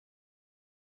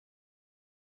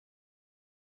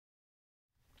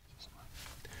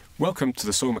Welcome to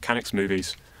the Soil Mechanics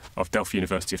movies of Delft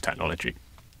University of Technology.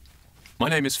 My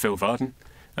name is Phil Varden,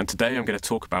 and today I'm going to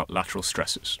talk about lateral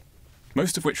stresses.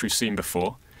 Most of which we've seen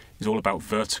before is all about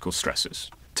vertical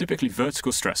stresses. Typically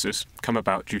vertical stresses come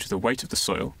about due to the weight of the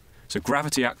soil, so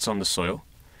gravity acts on the soil,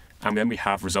 and then we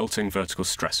have resulting vertical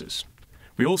stresses.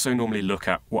 We also normally look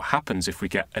at what happens if we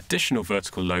get additional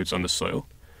vertical loads on the soil,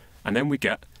 and then we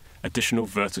get additional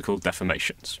vertical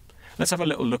deformations. Let's have a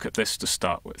little look at this to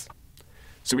start with.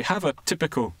 So we have a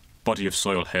typical body of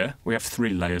soil here. We have 3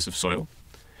 layers of soil.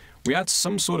 We add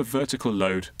some sort of vertical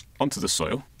load onto the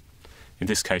soil, in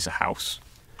this case a house,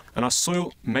 and our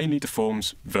soil mainly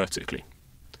deforms vertically.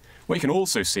 What you can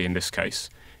also see in this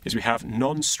case is we have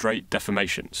non-straight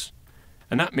deformations,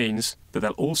 and that means that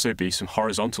there'll also be some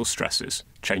horizontal stresses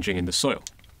changing in the soil.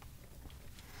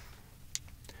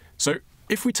 So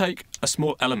if we take a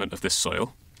small element of this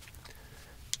soil,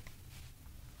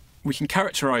 we can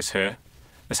characterize here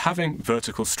as having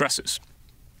vertical stresses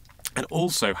and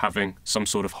also having some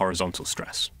sort of horizontal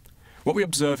stress. What we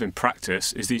observe in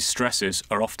practice is these stresses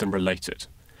are often related.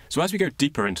 So as we go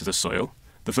deeper into the soil,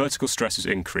 the vertical stresses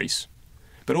increase,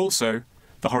 but also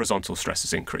the horizontal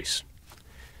stresses increase.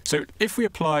 So if we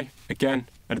apply, again,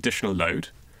 an additional load,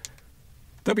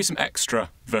 there'll be some extra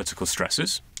vertical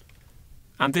stresses,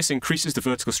 and this increases the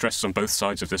vertical stresses on both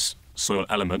sides of this soil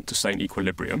element to stay in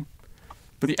equilibrium.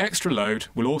 But the extra load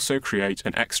will also create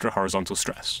an extra horizontal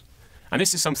stress. And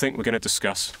this is something we're going to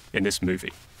discuss in this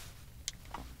movie.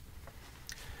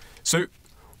 So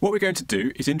what we're going to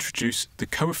do is introduce the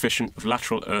coefficient of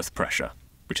lateral earth pressure,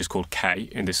 which is called K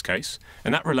in this case,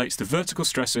 and that relates the vertical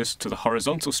stresses to the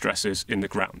horizontal stresses in the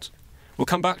ground. We'll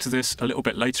come back to this a little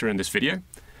bit later in this video,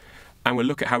 and we'll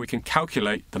look at how we can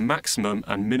calculate the maximum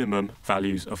and minimum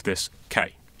values of this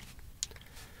K.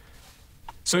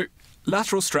 So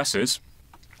lateral stresses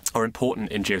are important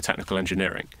in geotechnical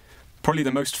engineering. Probably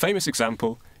the most famous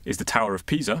example is the Tower of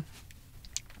Pisa.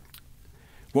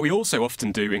 What we also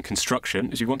often do in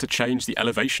construction is we want to change the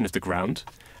elevation of the ground,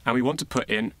 and we want to put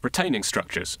in retaining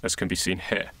structures, as can be seen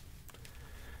here.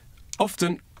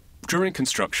 Often, during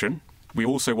construction, we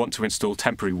also want to install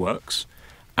temporary works,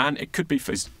 and it could be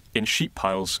in sheet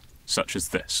piles such as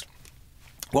this.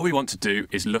 What we want to do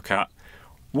is look at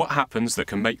what happens that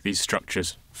can make these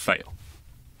structures fail.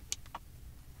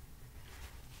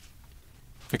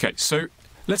 Okay, so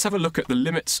let's have a look at the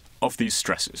limits of these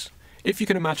stresses. If you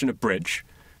can imagine a bridge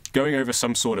going over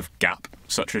some sort of gap,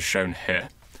 such as shown here,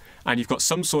 and you've got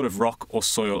some sort of rock or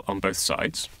soil on both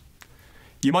sides,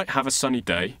 you might have a sunny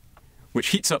day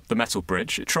which heats up the metal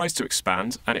bridge. It tries to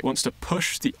expand and it wants to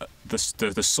push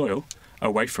the soil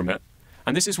away from it.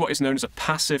 And this is what is known as a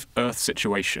passive earth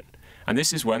situation. And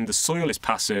this is when the soil is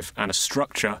passive and a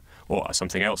structure or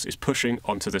something else is pushing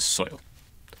onto this soil.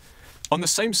 On the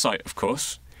same site, of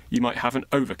course, you might have an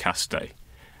overcast day.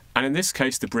 And in this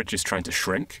case, the bridge is trying to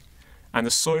shrink and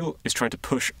the soil is trying to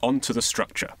push onto the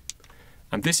structure.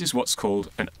 And this is what's called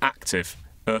an active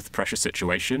earth pressure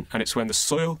situation, and it's when the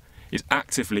soil is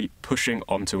actively pushing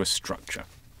onto a structure.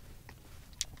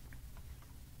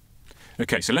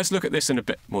 Okay, so let's look at this in a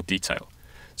bit more detail.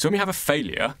 So when we have a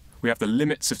failure, we have the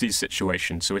limits of these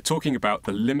situations. So we're talking about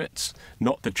the limits,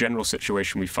 not the general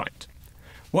situation we find.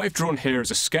 What I've drawn here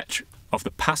is a sketch of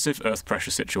the passive earth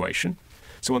pressure situation.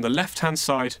 So on the left-hand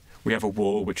side, we have a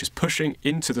wall which is pushing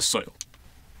into the soil.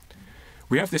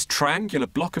 We have this triangular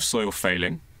block of soil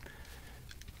failing,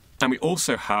 and we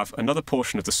also have another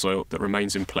portion of the soil that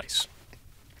remains in place.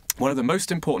 One of the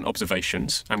most important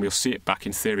observations, and we'll see it back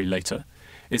in theory later,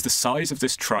 is the size of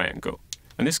this triangle.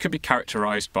 And this can be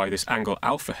characterized by this angle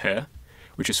alpha here,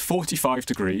 which is 45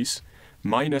 degrees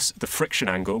minus the friction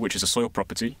angle, which is a soil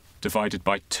property, divided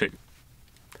by 2.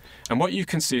 And what you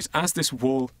can see is as this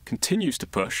wall continues to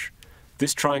push,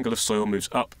 this triangle of soil moves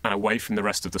up and away from the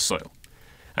rest of the soil.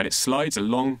 And it slides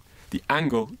along the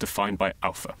angle defined by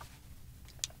alpha.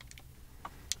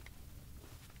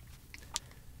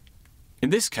 In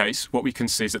this case, what we can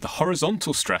see is that the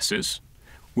horizontal stresses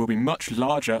will be much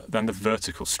larger than the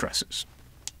vertical stresses.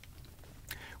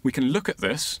 We can look at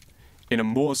this in a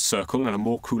Moore's circle and a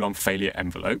Moore-Coulomb failure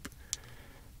envelope.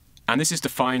 And this is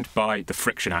defined by the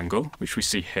friction angle, which we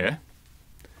see here.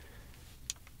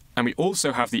 And we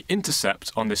also have the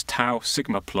intercept on this tau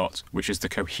sigma plot, which is the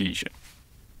cohesion.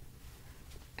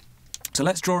 So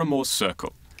let's draw a Moore's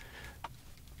circle.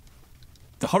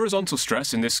 The horizontal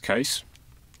stress in this case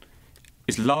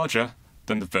is larger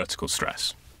than the vertical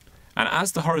stress. And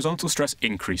as the horizontal stress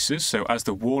increases, so as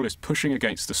the wall is pushing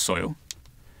against the soil,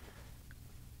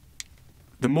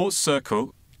 the Moore's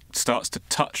circle starts to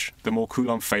touch the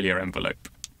Moore-Coulomb failure envelope.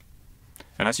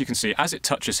 And as you can see, as it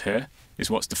touches here,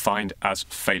 is what's defined as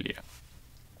failure.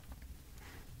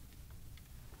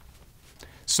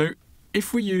 So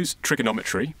if we use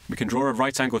trigonometry, we can draw a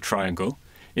right-angled triangle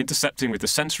intercepting with the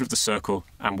centre of the circle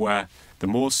and where the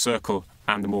Moore's circle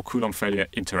and the Moore-Coulomb failure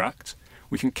interact.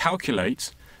 We can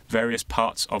calculate various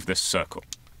parts of this circle.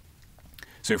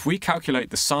 So if we calculate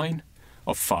the sine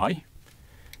of phi,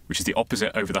 which is the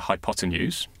opposite over the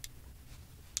hypotenuse,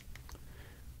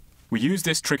 we use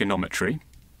this trigonometry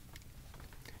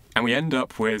and we end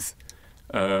up with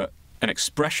an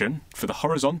expression for the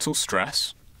horizontal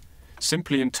stress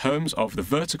simply in terms of the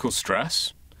vertical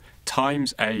stress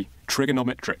times a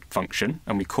trigonometric function,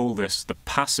 and we call this the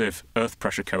passive earth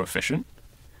pressure coefficient,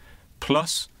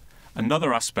 plus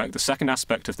another aspect, the second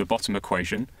aspect of the bottom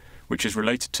equation, which is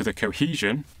related to the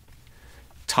cohesion,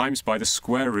 times by the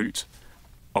square root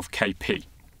of Kp.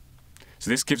 So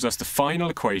this gives us the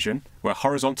final equation where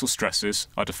horizontal stresses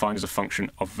are defined as a function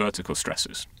of vertical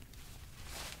stresses.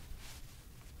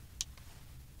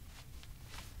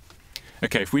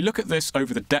 Okay, if we look at this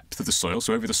over the depth of the soil,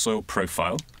 so over the soil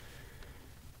profile,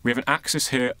 we have an axis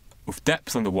here with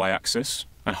depth on the y-axis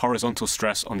and horizontal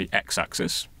stress on the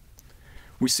x-axis.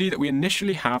 We see that we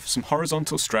initially have some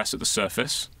horizontal stress at the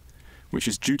surface, which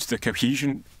is due to the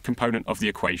cohesion component of the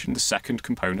equation, the second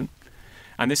component,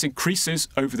 and this increases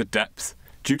over the depth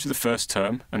due to the first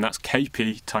term, and that's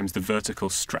Kp times the vertical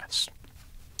stress.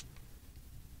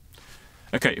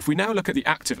 Okay, if we now look at the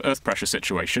active earth pressure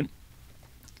situation,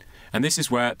 and this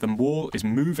is where the wall is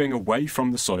moving away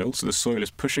from the soil, so the soil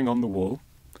is pushing on the wall,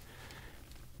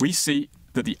 we see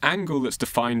that the angle that's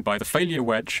defined by the failure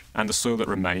wedge and the soil that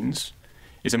remains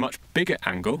is a much bigger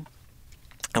angle,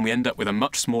 and we end up with a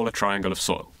much smaller triangle of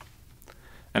soil.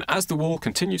 And as the wall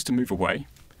continues to move away,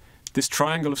 this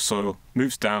triangle of soil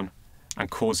moves down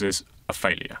and causes a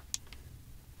failure.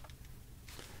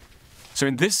 So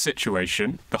in this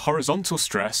situation, the horizontal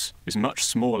stress is much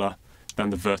smaller than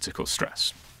the vertical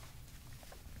stress.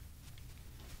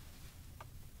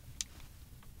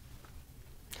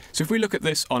 So if we look at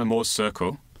this on a Moore's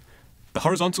circle, the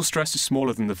horizontal stress is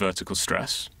smaller than the vertical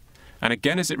stress, and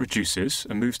again as it reduces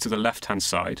and moves to the left-hand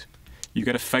side, you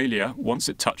get a failure once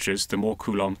it touches the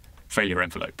Moore-Coulomb failure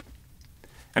envelope.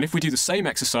 And if we do the same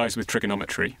exercise with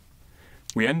trigonometry,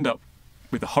 we end up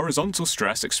with the horizontal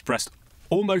stress expressed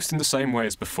almost in the same way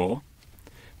as before,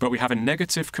 but we have a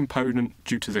negative component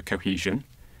due to the cohesion,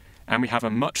 and we have a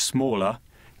much smaller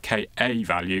Ka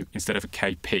value instead of a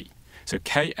Kp. So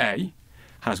Ka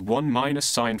has 1 minus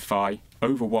sine phi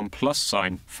over 1 plus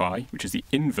sine phi, which is the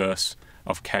inverse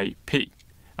of Kp,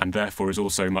 and therefore is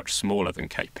also much smaller than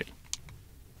Kp.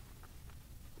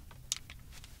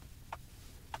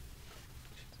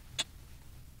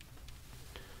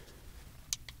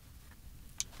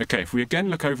 Okay, if we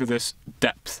again look over this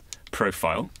depth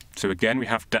profile, so again we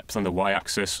have depth on the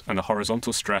y-axis and the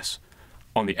horizontal stress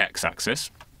on the x-axis,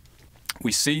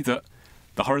 we see that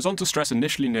the horizontal stress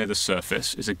initially near the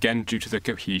surface is again due to the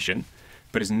cohesion,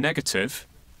 but is negative,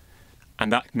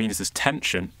 and that means there's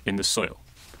tension in the soil.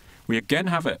 We again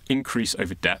have an increase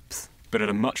over depth, but at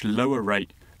a much lower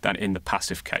rate than in the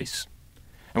passive case.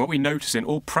 And what we notice in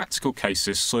all practical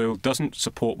cases, soil doesn't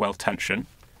support well tension,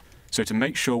 so to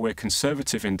make sure we're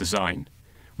conservative in design,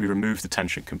 we remove the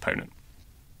tension component.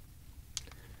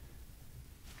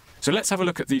 So let's have a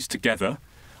look at these together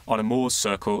on a Moore's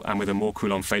circle and with a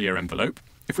Moore-Coulomb failure envelope.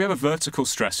 If we have a vertical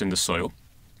stress in the soil,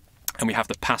 and we have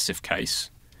the passive case,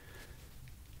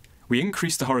 we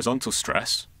increase the horizontal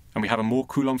stress, and we have a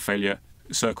Moore-Coulomb failure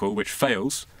circle which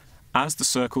fails as the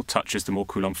circle touches the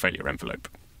Moore-Coulomb failure envelope.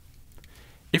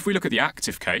 If we look at the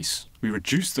active case, we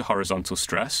reduce the horizontal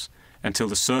stress until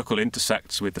the circle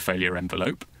intersects with the failure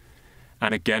envelope,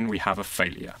 and again we have a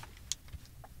failure.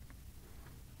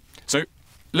 So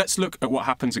let's look at what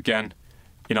happens again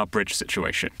in our bridge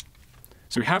situation.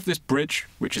 So we have this bridge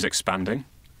which is expanding,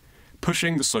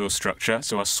 pushing the soil structure,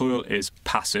 so our soil is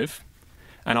passive,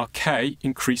 and our K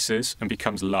increases and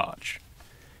becomes large.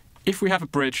 If we have a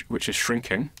bridge which is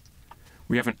shrinking,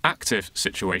 we have an active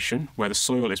situation where the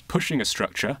soil is pushing a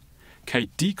structure, K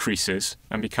decreases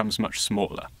and becomes much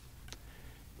smaller.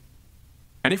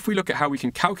 And if we look at how we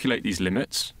can calculate these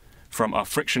limits from our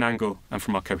friction angle and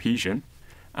from our cohesion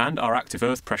and our active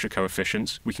earth pressure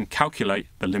coefficients, we can calculate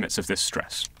the limits of this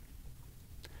stress.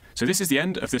 So this is the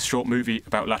end of this short movie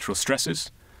about lateral stresses.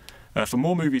 For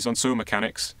more movies on soil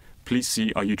mechanics, please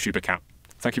see our YouTube account.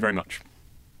 Thank you very much.